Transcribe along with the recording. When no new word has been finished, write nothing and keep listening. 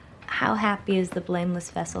how happy is the blameless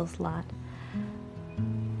vessel's lot.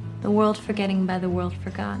 The world forgetting by the world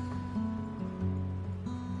forgot.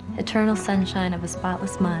 Eternal sunshine of a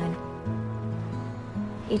spotless mind.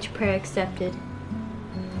 Each prayer accepted,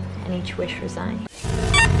 and each wish resigned.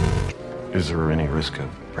 Is there any risk of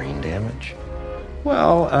brain damage?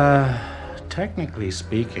 Well, technically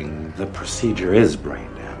speaking, the procedure is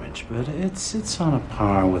brain damage, but it's on a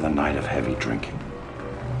par with a night of heavy drinking.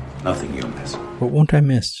 Nothing you'll miss. What won't I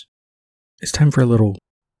miss? It's time for a little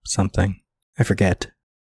something. I forget.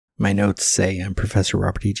 My notes say I'm Professor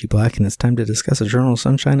Robert E.G. Black, and it's time to discuss Eternal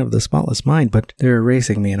Sunshine of the Spotless Mind, but they're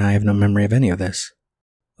erasing me and I have no memory of any of this.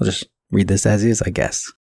 I'll just read this as is, I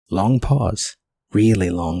guess. Long pause. Really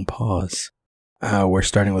long pause. We're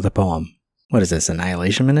starting with a poem. What is this,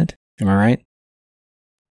 Annihilation Minute? Am I right?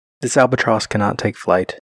 This albatross cannot take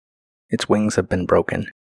flight. Its wings have been broken.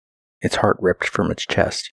 Its heart ripped from its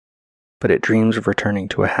chest. But it dreams of returning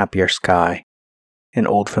to a happier sky. An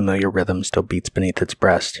old familiar rhythm still beats beneath its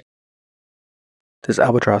breast. This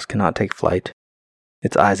albatross cannot take flight.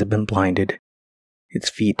 Its eyes have been blinded. Its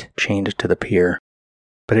feet chained to the pier.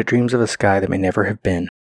 But it dreams of a sky that may never have been.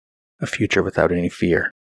 A future without any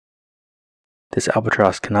fear. This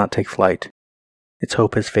albatross cannot take flight. Its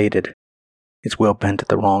hope has faded. Its will bent at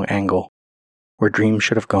the wrong angle. Where dreams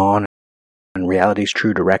should have gone, and reality's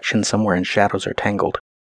true direction somewhere in shadows are tangled.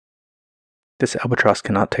 This albatross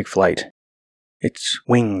cannot take flight. Its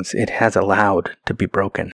wings it has allowed to be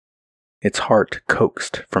broken. Its heart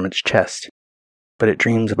coaxed from its chest. But it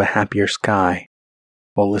dreams of a happier sky,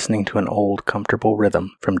 while listening to an old, comfortable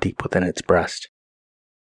rhythm from deep within its breast.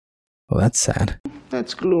 Well, that's sad.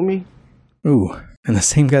 That's gloomy. Ooh, and the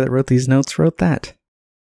same guy that wrote these notes wrote that.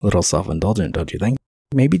 A little self-indulgent, don't you think?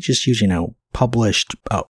 Maybe just use, published...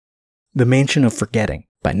 The Mansion of Forgetting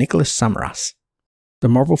by Nicholas Samaras. The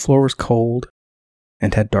marble floor was cold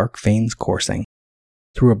and had dark veins coursing.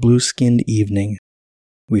 Through a blue-skinned evening,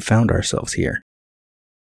 we found ourselves here.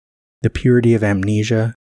 The purity of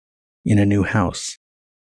amnesia in a new house.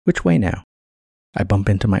 Which way now? I bump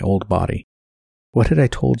into my old body. What had I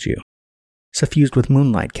told you? Suffused with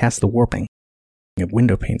moonlight cast the warping of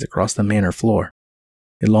window panes across the manor floor.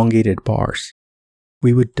 Elongated bars.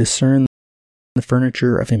 We would discern the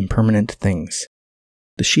furniture of impermanent things.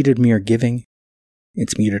 The sheeted mirror giving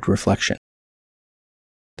its muted reflection.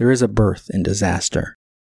 There is a birth in disaster.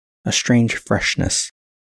 A strange freshness.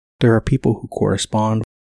 There are people who correspond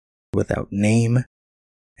without name,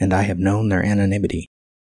 and I have known their anonymity.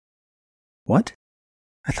 What?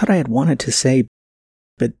 I thought I had wanted to say,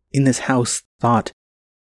 but in this house, thought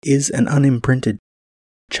is an unimprinted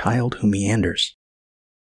child who meanders.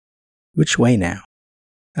 Which way now?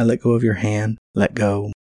 I let go of your hand, let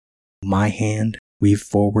go. My hand, weave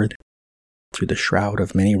forward, through the shroud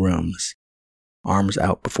of many rooms, arms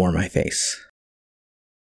out before my face.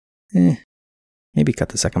 Maybe cut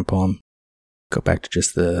the second poem. Go back to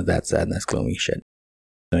just the that sad and that's gloomy shit.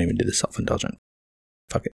 Don't even do the self-indulgent.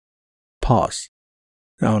 Fuck it. Pause.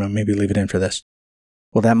 Oh no, maybe leave it in for this.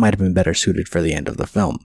 Well, that might have been better suited for the end of the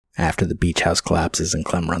film, after the beach house collapses and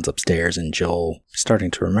Clem runs upstairs and Joel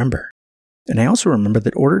starting to remember. And I also remember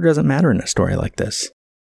that order doesn't matter in a story like this.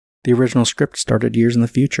 The original script started years in the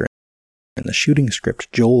future. In the shooting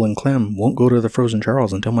script, Joel and Clem won't go to the Frozen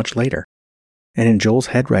Charles until much later. And in Joel's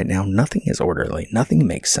head right now, nothing is orderly, nothing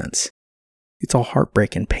makes sense. It's all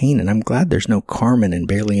heartbreak and pain, and I'm glad there's no Carmen and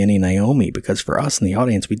barely any Naomi, because for us in the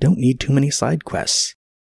audience, we don't need too many side quests.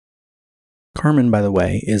 Carmen, by the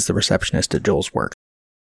way, is the receptionist at Joel's work.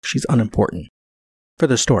 She's unimportant. For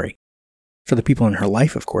the story. For the people in her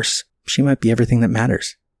life, of course, she might be everything that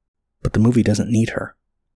matters. But the movie doesn't need her.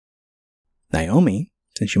 Naomi,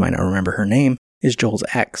 since you might not remember her name, is Joel's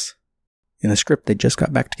ex. In the script, they just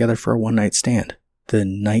got back together for a one-night stand. The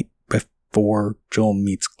night before Joel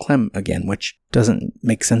meets Clem again, which doesn't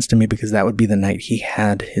make sense to me because that would be the night he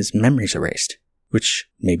had his memories erased. Which,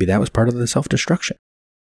 maybe that was part of the self-destruction.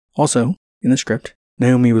 Also, in the script,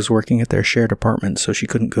 Naomi was working at their shared apartment, so she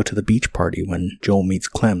couldn't go to the beach party when Joel meets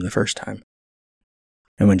Clem the first time.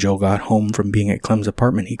 And when Joel got home from being at Clem's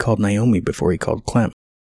apartment, he called Naomi before he called Clem.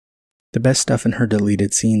 The best stuff in her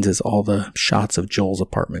deleted scenes is all the shots of Joel's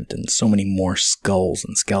apartment and so many more skulls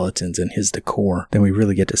and skeletons in his decor than we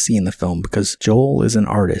really get to see in the film, because Joel is an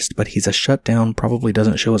artist, but he's a shutdown, probably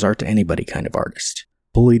doesn't show his art to anybody kind of artist.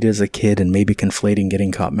 Bullied as a kid and maybe conflating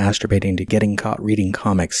getting caught masturbating to getting caught reading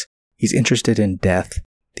comics, he's interested in death,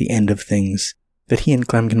 the end of things. That he and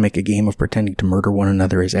Clem can make a game of pretending to murder one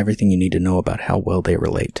another is everything you need to know about how well they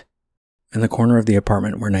relate. And the corner of the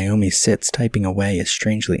apartment where Naomi sits typing away is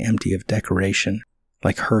strangely empty of decoration,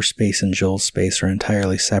 like her space and Joel's space are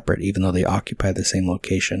entirely separate even though they occupy the same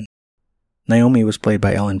location. Naomi was played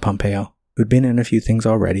by Ellen Pompeo, who'd been in a few things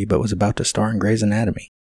already but was about to star in Grey's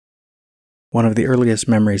Anatomy. One of the earliest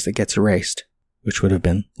memories that gets erased, which would have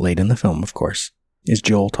been late in the film, of course, is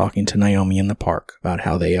Joel talking to Naomi in the park about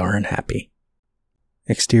how they are unhappy.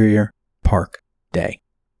 Exterior, park, day.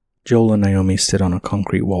 Joel and Naomi sit on a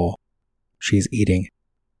concrete wall. She's eating.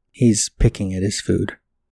 He's picking at his food.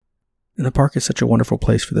 And the park is such a wonderful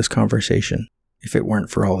place for this conversation, if it weren't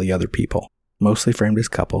for all the other people, mostly framed as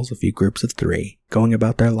couples, a few groups of 3, going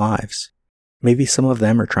about their lives. Maybe some of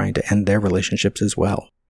them are trying to end their relationships as well,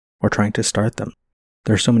 or trying to start them.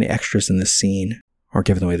 There are so many extras in this scene, or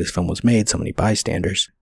given the way this film was made, so many bystanders,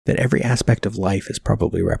 that every aspect of life is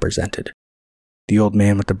probably represented. The old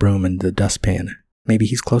man with the broom and the dustpan, maybe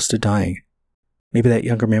he's close to dying. Maybe that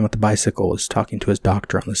younger man with the bicycle is talking to his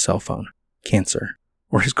doctor on the cell phone. Cancer.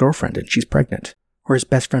 Or his girlfriend and she's pregnant. Or his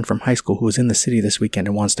best friend from high school who was in the city this weekend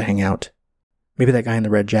and wants to hang out. Maybe that guy in the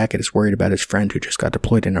red jacket is worried about his friend who just got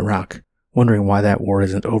deployed in Iraq, wondering why that war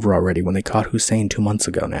isn't over already when they caught Hussein 2 months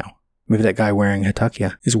ago now. Maybe that guy wearing a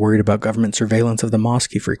takya is worried about government surveillance of the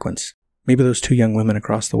mosque he frequents. Maybe those 2 young women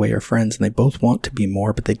across the way are friends and they both want to be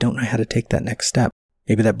more, but they don't know how to take that next step.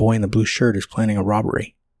 Maybe that boy in the blue shirt is planning a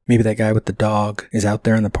robbery. Maybe that guy with the dog is out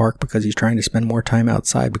there in the park because he's trying to spend more time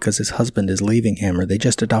outside because his husband is leaving him, or they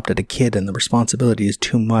just adopted a kid and the responsibility is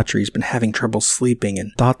too much, or he's been having trouble sleeping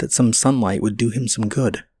and thought that some sunlight would do him some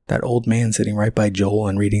good. That old man sitting right by Joel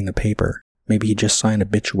and reading the paper. Maybe he just signed an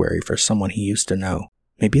obituary for someone he used to know.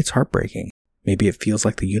 Maybe it's heartbreaking. Maybe it feels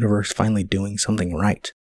like the universe finally doing something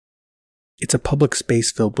right. It's a public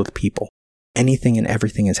space filled with people. Anything and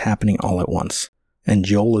everything is happening all at once. And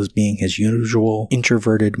Joel is being his usual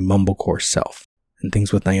introverted mumblecore self. And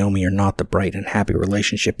things with Naomi are not the bright and happy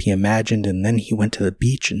relationship he imagined, and then he went to the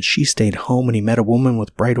beach and she stayed home and he met a woman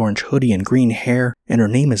with bright orange hoodie and green hair, and her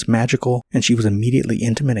name is Magical, and she was immediately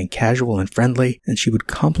intimate and casual and friendly, and she would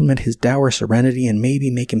compliment his dour serenity and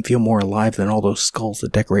maybe make him feel more alive than all those skulls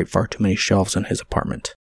that decorate far too many shelves in his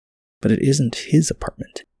apartment. But it isn't his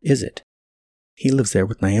apartment, is it? He lives there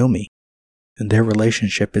with Naomi. And their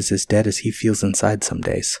relationship is as dead as he feels inside some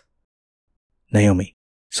days. Naomi.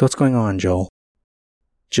 So what's going on, Joel?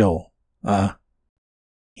 Joel.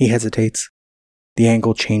 He hesitates. The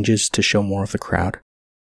angle changes to show more of the crowd.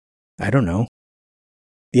 I don't know.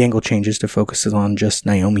 The angle changes to focus on just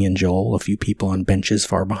Naomi and Joel. A few people on benches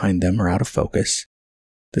far behind them are out of focus.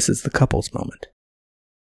 This is the couple's moment.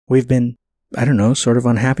 We've been, sort of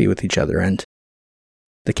unhappy with each other, and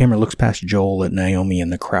the camera looks past Joel at Naomi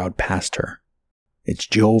and the crowd past her. It's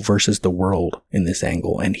Joel versus the world in this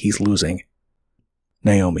angle, and he's losing.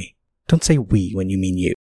 Naomi. Don't say we when you mean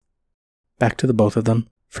you. Back to the both of them,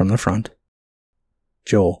 from the front.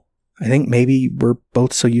 Joel. I think maybe we're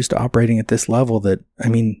both so used to operating at this level that,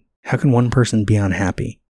 how can one person be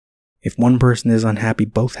unhappy? If one person is unhappy,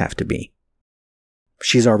 both have to be.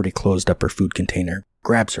 She's already closed up her food container,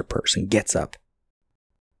 grabs her purse, and gets up.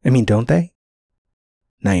 Don't they?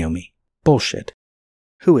 Naomi. Bullshit.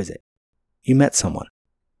 Who is it? You met someone.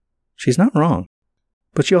 She's not wrong.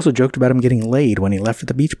 But she also joked about him getting laid when he left at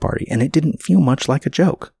the beach party, and it didn't feel much like a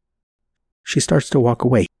joke. She starts to walk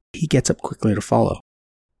away. He gets up quickly to follow.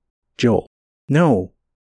 Joel. No.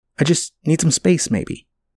 I just need some space, maybe.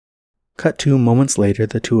 Cut to moments later,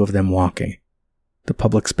 the 2 of them walking. The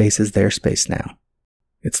public space is their space now.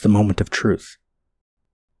 It's the moment of truth.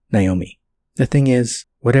 Naomi. The thing is,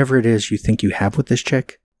 whatever it is you think you have with this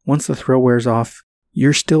chick, once the thrill wears off,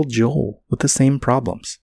 you're still Joel with the same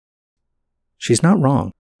problems. She's not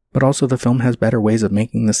wrong, but also the film has better ways of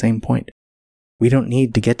making the same point. We don't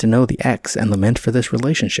need to get to know the ex and lament for this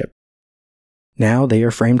relationship. Now they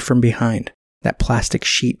are framed from behind, that plastic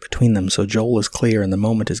sheet between them so Joel is clear and the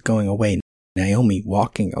moment is going away, Naomi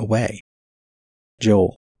walking away.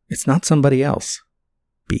 Joel. It's not somebody else.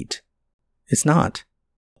 Beat. It's not.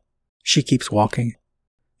 She keeps walking.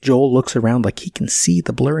 Joel looks around like he can see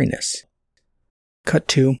the blurriness. Cut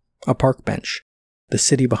to a park bench. The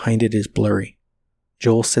city behind it is blurry.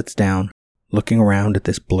 Joel sits down, looking around at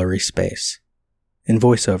this blurry space. In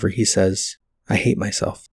voiceover, he says, I hate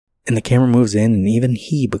myself. And the camera moves in and even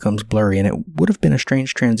he becomes blurry, and it would have been a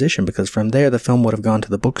strange transition because from there the film would have gone to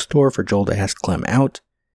the bookstore for Joel to ask Clem out.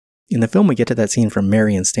 In the film we get to that scene from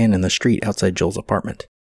Mary and Stan in the street outside Joel's apartment.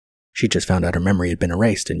 She just found out her memory had been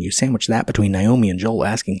erased, and you sandwich that between Naomi and Joel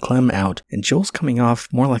asking Clem out, and Joel's coming off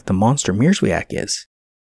more like the monster Mierzwiak is.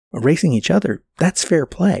 Erasing each other, that's fair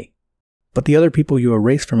play. But the other people you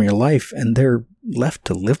erase from your life, and they're left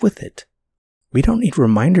to live with it. We don't need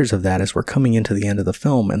reminders of that as we're coming into the end of the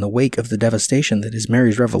film, in the wake of the devastation that is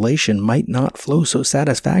Mary's revelation might not flow so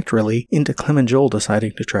satisfactorily into Clem and Joel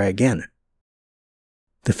deciding to try again.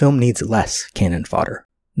 The film needs less cannon fodder,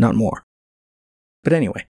 not more. But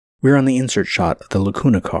anyway, we're on the insert shot of the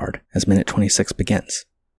lacuna card as minute 26 begins.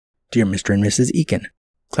 Dear Mr. and Mrs. Eakin,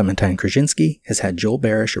 Clementine Krasinski has had Joel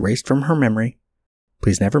Barish erased from her memory.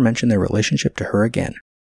 Please never mention their relationship to her again.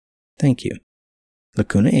 Thank you.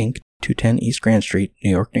 Lacuna Inc., 210 East Grand Street,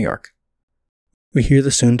 New York, New York. We hear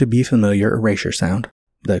the soon-to-be familiar erasure sound,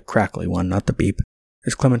 the crackly one, not the beep,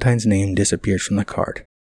 as Clementine's name disappears from the card.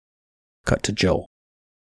 Cut to Joel.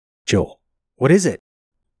 Joel. What is it?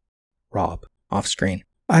 Rob, off-screen.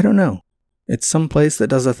 I don't know. It's some place that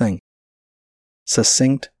does a thing.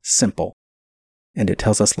 Succinct, simple. And it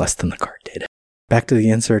tells us less than the card did. Back to the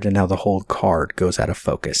insert, and now the whole card goes out of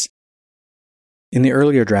focus. In the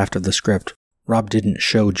earlier draft of the script, Rob didn't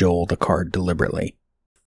show Joel the card deliberately.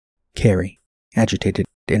 Carrie, agitated,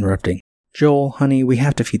 interrupting. Joel, honey, we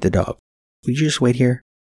have to feed the dog. Will you just wait here?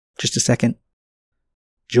 Just a second?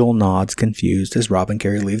 Joel nods, confused, as Rob and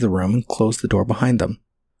Carrie leave the room and close the door behind them.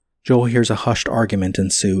 Joel hears a hushed argument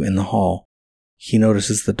ensue in the hall. He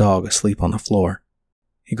notices the dog asleep on the floor.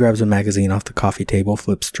 He grabs a magazine off the coffee table,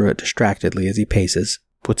 flips through it distractedly as he paces,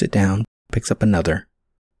 puts it down, picks up another.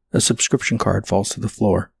 A subscription card falls to the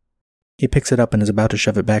floor. He picks it up and is about to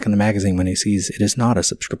shove it back in the magazine when he sees it is not a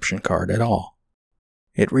subscription card at all.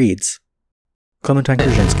 It reads, Clementine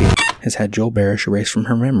Krasinski has had Joel Barish erased from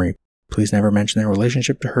her memory. Please never mention their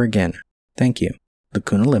relationship to her again. Thank you.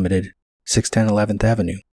 Lacuna Limited, 610 11th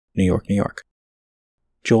Avenue, New York, New York.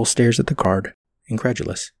 Joel stares at the card,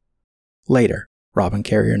 incredulous. Later, Rob and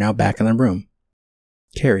Carrie are now back in the room.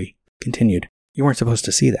 Carrie continued, You weren't supposed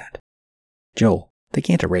to see that. Joel, they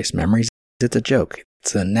can't erase memories. It's a joke.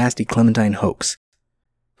 It's a nasty Clementine hoax.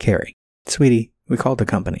 Carrie, Sweetie, we called the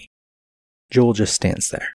company. Joel just stands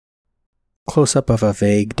there. Close-up of a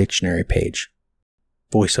vague dictionary page.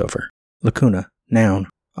 Voiceover. Lacuna, noun,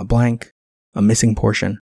 a blank, a missing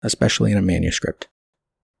portion, especially in a manuscript.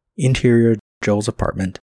 Interior, Joel's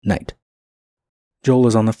apartment, night. Joel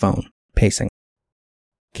is on the phone, pacing.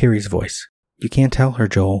 Carrie's voice. You can't tell her,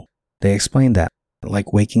 Joel. They explained that,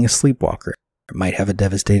 like waking a sleepwalker. It might have a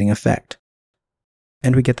devastating effect.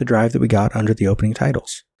 And we get the drive that we got under the opening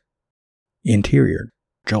titles. Interior,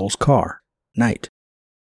 Joel's car, night.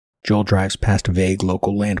 Joel drives past a vague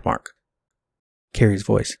local landmark. Carrie's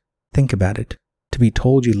voice. Think about it. To be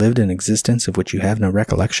told you lived an existence of which you have no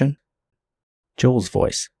recollection? Joel's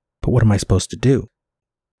voice. But what am I supposed to do?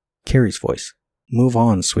 Carrie's voice. Move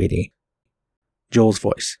on, sweetie. Joel's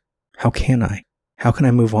voice. How can I? How can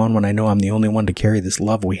I move on when I know I'm the only one to carry this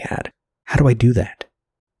love we had? How do I do that?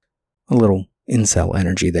 A little incel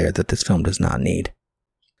energy there that this film does not need.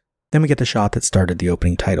 Then we get the shot that started the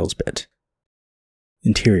opening titles bit.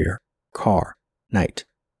 Interior, car, night.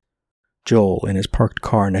 Joel in his parked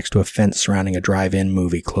car next to a fence surrounding a drive-in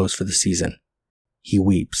movie closed for the season. He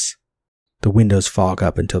weeps. The windows fog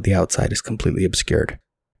up until the outside is completely obscured.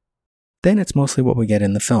 Then it's mostly what we get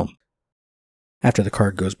in the film. After the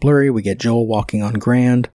card goes blurry, we get Joel walking on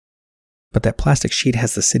Grand, but that plastic sheet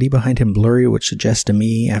has the city behind him blurry, which suggests to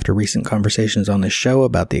me, after recent conversations on this show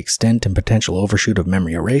about the extent and potential overshoot of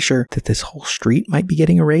memory erasure, that this whole street might be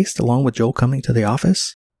getting erased along with Joel coming to the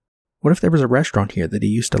office. What if there was a restaurant here that he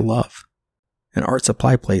used to love? An art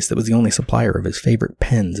supply place that was the only supplier of his favorite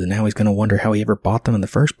pens, and now he's going to wonder how he ever bought them in the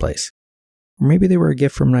first place. Or maybe they were a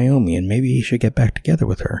gift from Naomi, and maybe he should get back together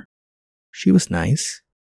with her. She was nice.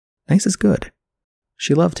 Nice is good.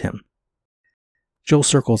 She loved him. Joel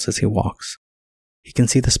circles as he walks. He can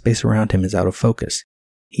see the space around him is out of focus.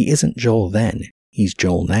 He isn't Joel then, he's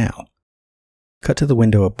Joel now. Cut to the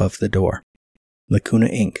window above the door. Lacuna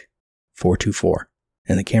Inc., 424,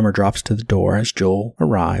 and the camera drops to the door as Joel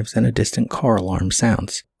arrives and a distant car alarm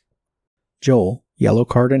sounds. Joel, yellow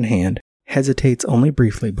card in hand, hesitates only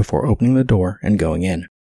briefly before opening the door and going in.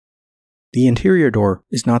 The interior door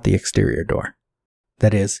is not the exterior door.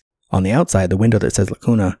 That is, on the outside the window that says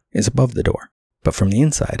Lacuna is above the door. But from the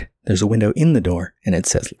inside, there's a window in the door and it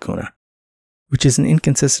says Lacuna, which is an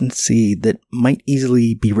inconsistency that might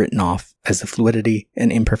easily be written off as the fluidity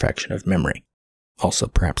and imperfection of memory. Also,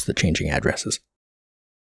 perhaps the changing addresses.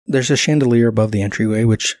 There's a chandelier above the entryway,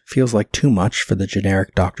 which feels like too much for the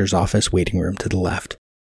generic doctor's office waiting room to the left.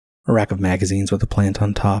 A rack of magazines with a plant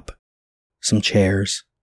on top. Some chairs.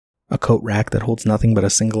 A coat rack that holds nothing but a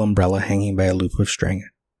single umbrella hanging by a loop of string.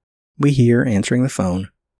 We hear, answering the phone,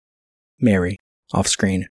 Mary.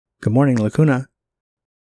 Off-screen. Good morning, Lacuna.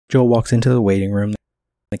 Joel walks into the waiting room.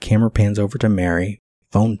 The camera pans over to Mary,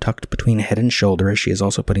 phone tucked between head and shoulder as she is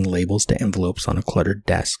also putting labels to envelopes on a cluttered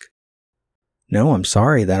desk. No, I'm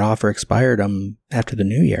sorry, that offer expired, after the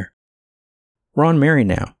new year. We're on Mary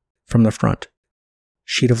now, from the front.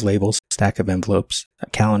 sheet of labels, stack of envelopes, a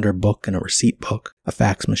calendar book and a receipt book, a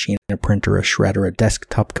fax machine, a printer, a shredder, a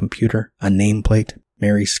desktop computer, a nameplate,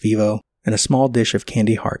 Mary's Fivo, and a small dish of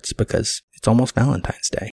candy hearts because it's almost Valentine's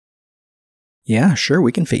Day. Yeah, sure,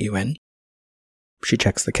 we can fit you in. She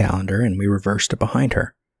checks the calendar and we reverse to behind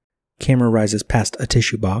her. Camera rises past a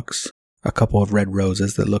tissue box, a couple of red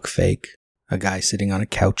roses that look fake, a guy sitting on a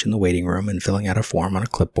couch in the waiting room and filling out a form on a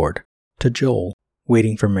clipboard, to Joel,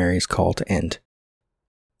 waiting for Mary's call to end.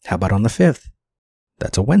 How about on the 5th?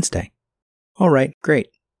 That's a Wednesday. All right, great.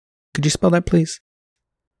 Could you spell that, please?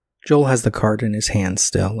 Joel has the card in his hand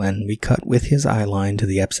still, and we cut with his eyeline to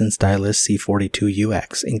the Epson Stylus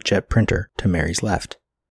C42UX inkjet printer to Mary's left.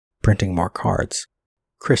 Printing more cards.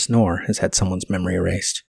 Chris Knorr has had someone's memory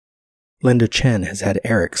erased. Linda Chen has had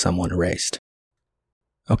Eric someone erased.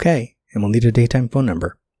 Okay, and we'll need a daytime phone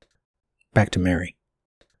number. Back to Mary.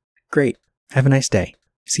 Great. Have a nice day.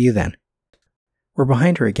 See you then. We're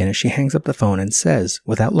behind her again as she hangs up the phone and says,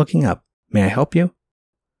 without looking up, "May I help you?"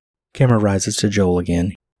 Camera rises to Joel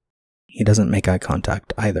again. He doesn't make eye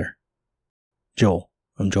contact either. Joel.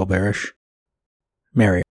 I'm Joel Barish.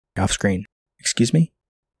 Mary. Off screen. Excuse me?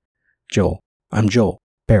 Joel. I'm Joel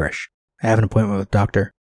Barish. I have an appointment with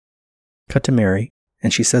Dr. Cut to Mary,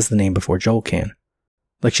 and she says the name before Joel can.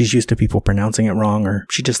 Like she's used to people pronouncing it wrong, or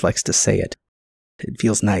she just likes to say it. It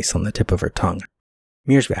feels nice on the tip of her tongue.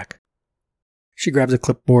 Mearsback. She grabs a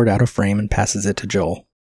clipboard out of frame and passes it to Joel.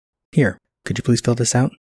 Here, could you please fill this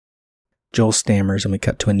out? Joel stammers and we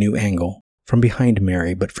cut to a new angle, from behind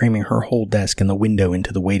Mary but framing her whole desk and the window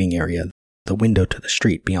into the waiting area, the window to the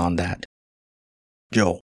street beyond that.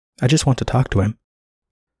 Joel. I just want to talk to him.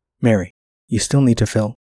 Mary. You still need to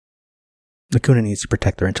fill. Lacuna needs to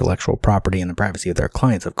protect their intellectual property and the privacy of their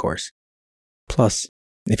clients, of course. Plus,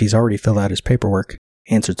 if he's already filled out his paperwork,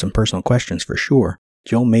 answered some personal questions for sure,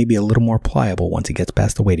 Joel may be a little more pliable once he gets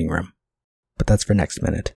past the waiting room. But that's for next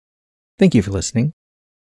minute. Thank you for listening.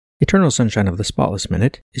 Eternal Sunshine of the Spotless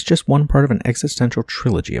Minute is just one part of an existential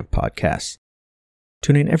trilogy of podcasts.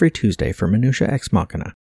 Tune in every Tuesday for Minutia Ex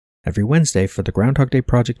Machina, every Wednesday for the Groundhog Day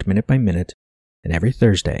Project Minute by Minute, and every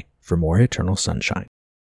Thursday for more Eternal Sunshine.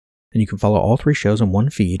 And you can follow all 3 shows on one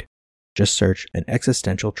feed. Just search an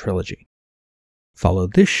existential trilogy. Follow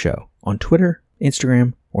this show on Twitter,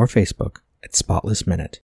 Instagram, or Facebook at Spotless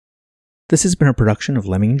Minute. This has been a production of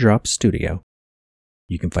Lemming Drops Studio.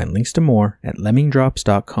 You can find links to more at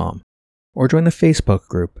lemmingdrops.com or join the Facebook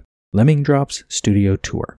group Lemming Drops Studio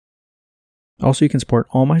Tour. Also, you can support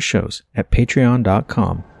all my shows at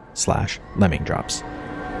patreon.com/lemmingdrops.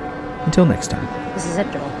 Until next time. This is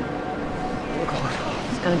it, Joel.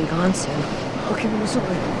 It's gonna be gone soon. Okay, I'm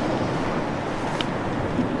sorry.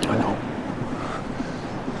 I know.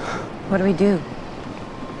 What do we do?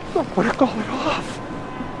 Look, we're going off.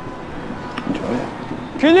 Enjoy it.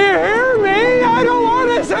 Can you hear me? I don't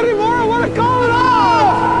want to say